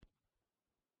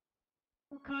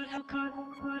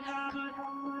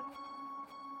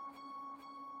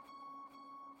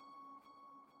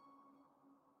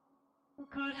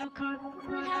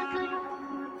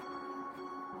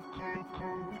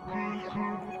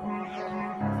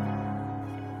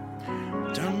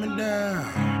Turn me down.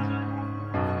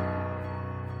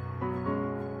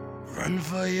 Run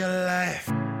for your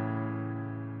life.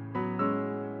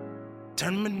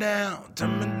 Turn me down,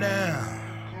 turn me down.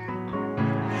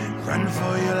 Run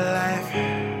for your life.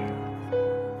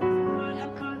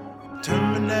 Turn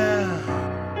me down.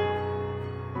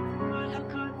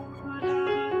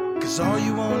 'Cause all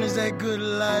you want is that good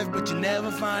life, but you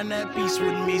never find that peace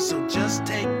with me. So just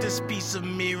take this piece of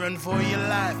me, run for your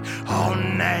life all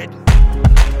night.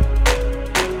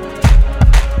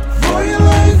 For your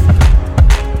life.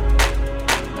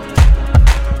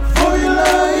 For your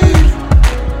life.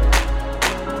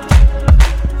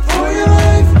 For your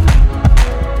life.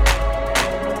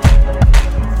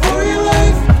 For your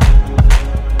life.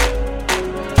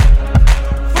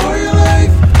 For your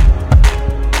life.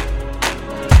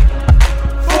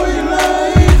 For your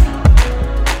life.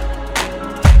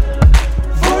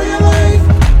 For your life.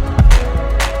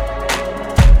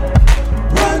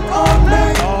 Run all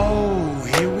night. Oh,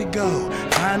 here we go.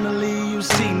 Finally you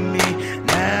see me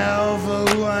now for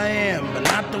who I am, but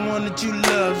not the one that you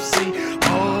love, see.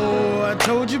 Oh, I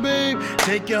told you, babe,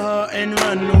 take your heart and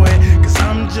run away, 'cause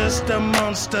I'm just a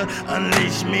monster.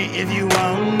 Unleash me if you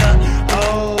wanna.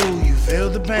 Oh, you feel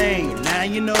the pain, now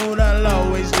you know what I'll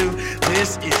always do.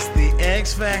 This is the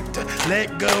X Factor,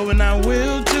 let go and I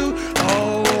will too.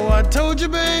 Oh, I told you,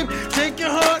 babe, take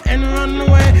your heart and run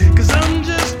away, 'cause I'm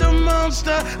just a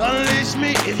monster. Unleash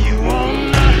me if you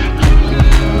wanna.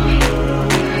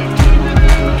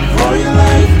 For your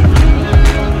life.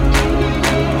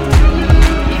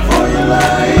 For your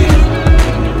life.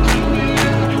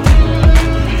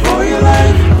 For your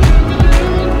life.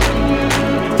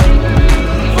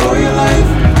 For your life.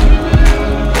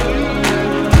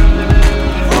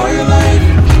 For your life.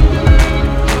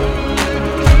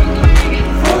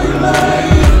 For your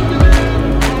life.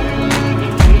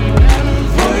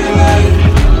 For your life.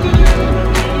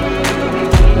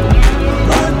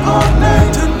 Run all night.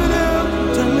 Turn me down,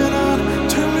 turn me down,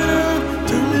 turn me down,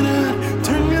 turn me down,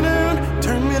 turn me down,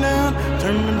 turn me down,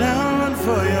 turn me down. Run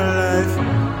for your life.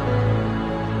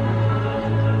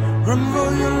 Run for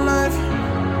your life.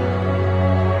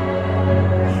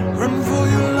 Run for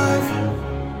your life.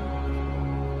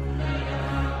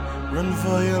 Run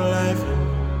for your life.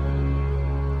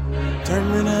 Turn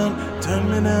me down, turn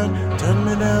me down, turn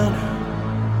me down.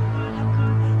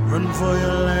 Run for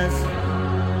your life.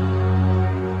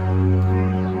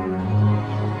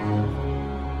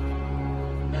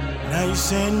 Now you're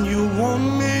saying you want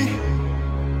me.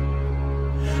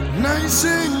 Now you're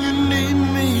saying you need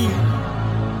me.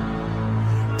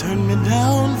 Turn me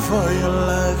down for your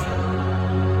life.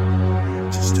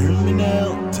 Just turn me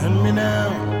down, turn me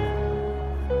down.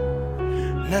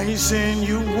 Now you're saying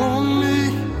you want me.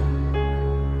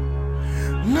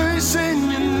 Now you're saying